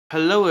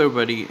Hello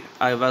everybody,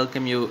 I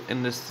welcome you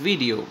in this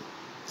video.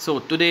 So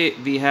today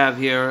we have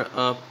here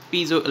a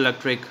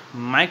piezoelectric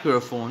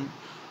microphone,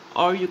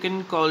 or you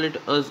can call it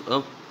as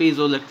a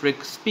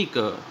piezoelectric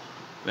speaker.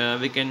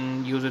 We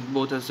can use it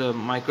both as a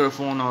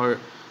microphone or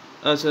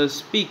as a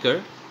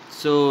speaker.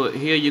 So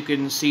here you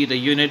can see the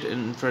unit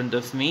in front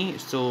of me.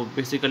 So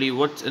basically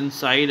what's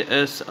inside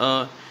is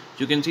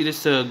you can see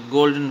this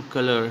golden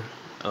color.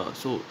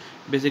 So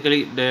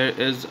basically there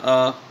is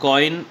a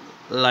coin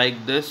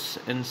like this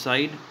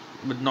inside,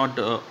 but not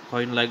a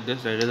coin like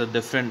this. There is a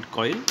different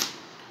coin.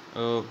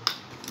 uh,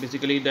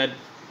 Basically that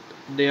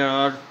there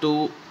are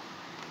two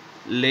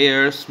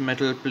layers,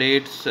 metal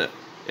plates,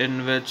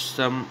 in which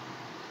some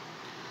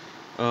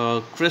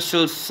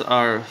crystals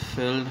are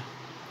filled,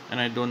 and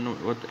I don't know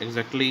what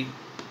exactly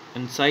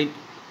inside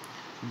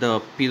the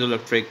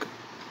piezoelectric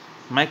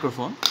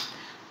microphone.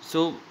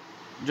 So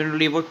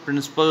generally what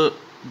principle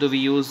do we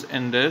use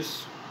in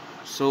this?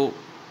 So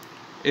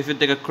if you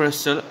take a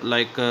crystal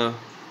like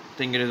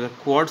I think it is a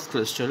quartz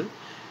crystal,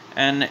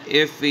 and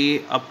if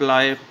we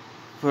apply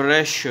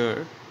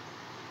pressure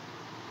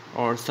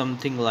or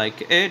something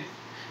like it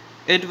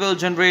will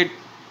generate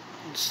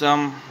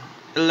some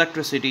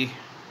electricity.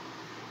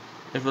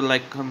 It will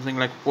like something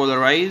like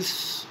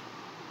polarize.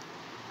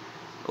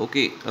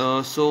 Okay,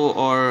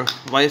 or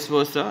vice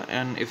versa,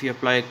 and if you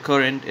apply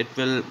current, it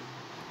will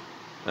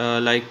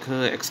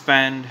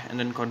expand and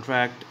then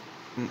contract.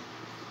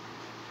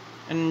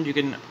 And you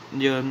can,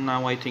 yeah,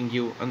 now I think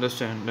you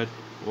understand that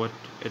what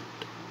it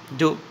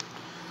do.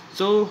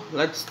 So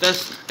let's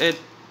test it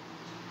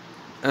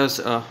as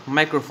a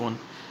microphone.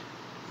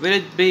 Will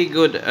it be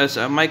good as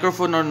a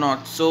microphone or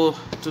not? So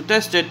to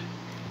test it,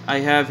 I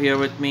have here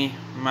with me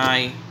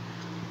my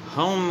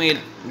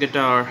homemade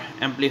guitar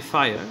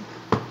amplifier.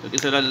 Okay,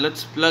 so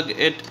let's plug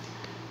it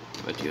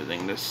with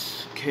using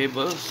this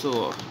cable.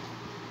 So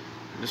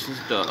this is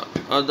the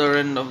other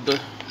end of the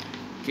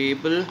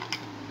cable,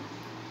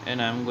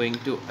 and I'm going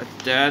to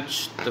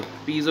attach the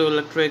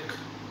piezoelectric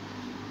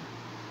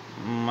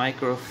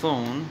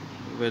microphone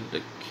with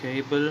the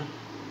cable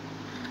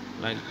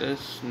like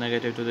this,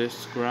 negative to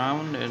this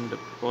ground and the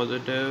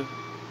positive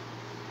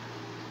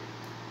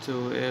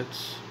to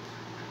its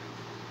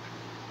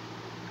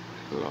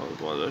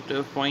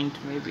positive point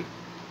maybe.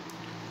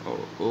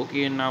 Oh,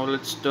 okay, now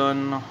let's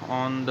turn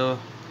on the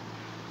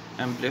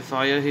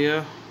amplifier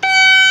here.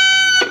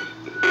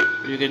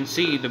 You can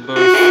see the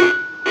burst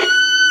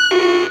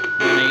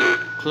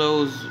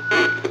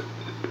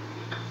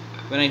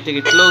when I take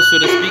it close to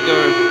the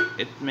speaker.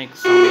 It makes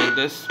sound like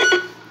this.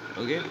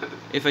 Okay,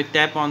 if I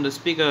tap on the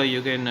speaker,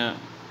 you can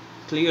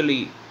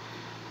clearly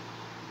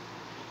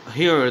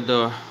hear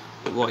the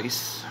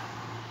voice.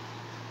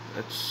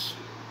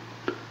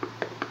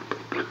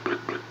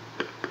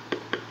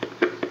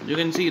 You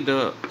can see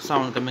the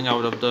sound coming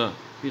out of the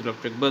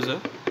piezoelectric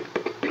buzzer.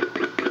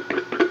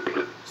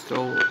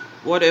 So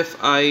what if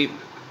I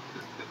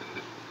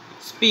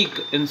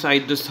speak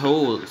inside this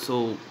hole?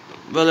 So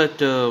will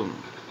it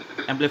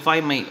amplify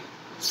my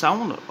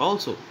sound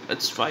also?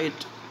 Let's try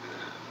it.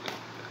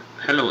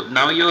 Hello,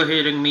 now you're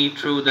hearing me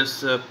through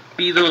this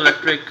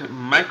piezoelectric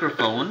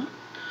microphone.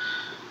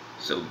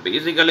 So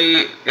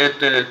basically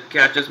it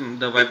catches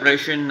the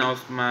vibration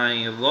of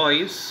my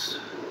voice,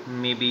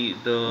 maybe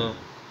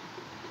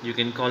you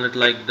can call it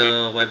like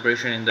the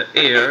vibration in the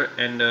air,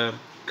 and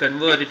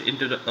convert it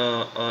into the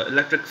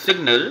electric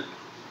signal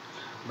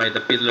by the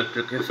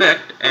piezoelectric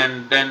effect,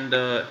 and then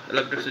the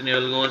electric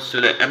signal goes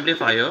to the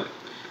amplifier,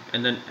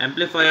 and then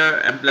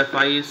amplifier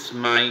amplifies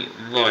my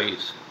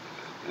voice.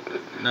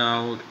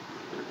 Now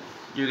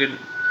you can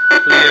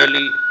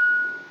clearly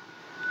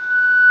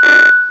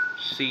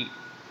see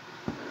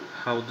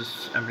how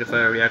this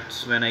amplifier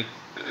reacts when I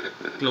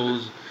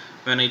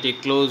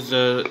take close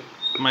the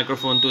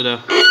microphone to the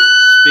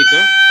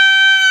speaker.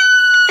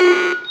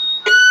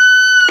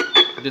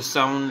 This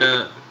sound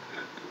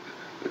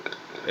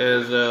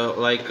is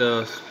like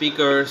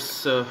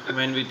speakers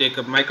when we take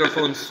up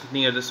microphones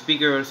near the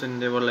speakers,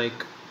 and they will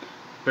like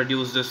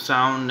produce the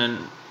sound and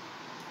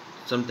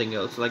something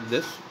else like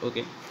this.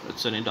 Okay,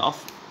 let's turn it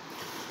off.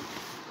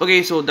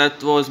 Okay, so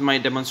that was my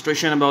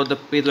demonstration about the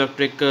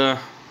piezoelectric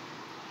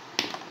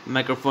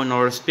microphone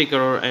or speaker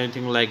or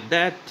anything like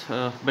that.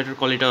 Better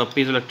call it a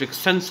piezoelectric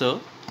sensor.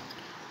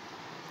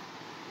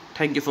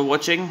 Thank you for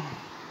watching.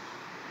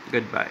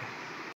 Goodbye.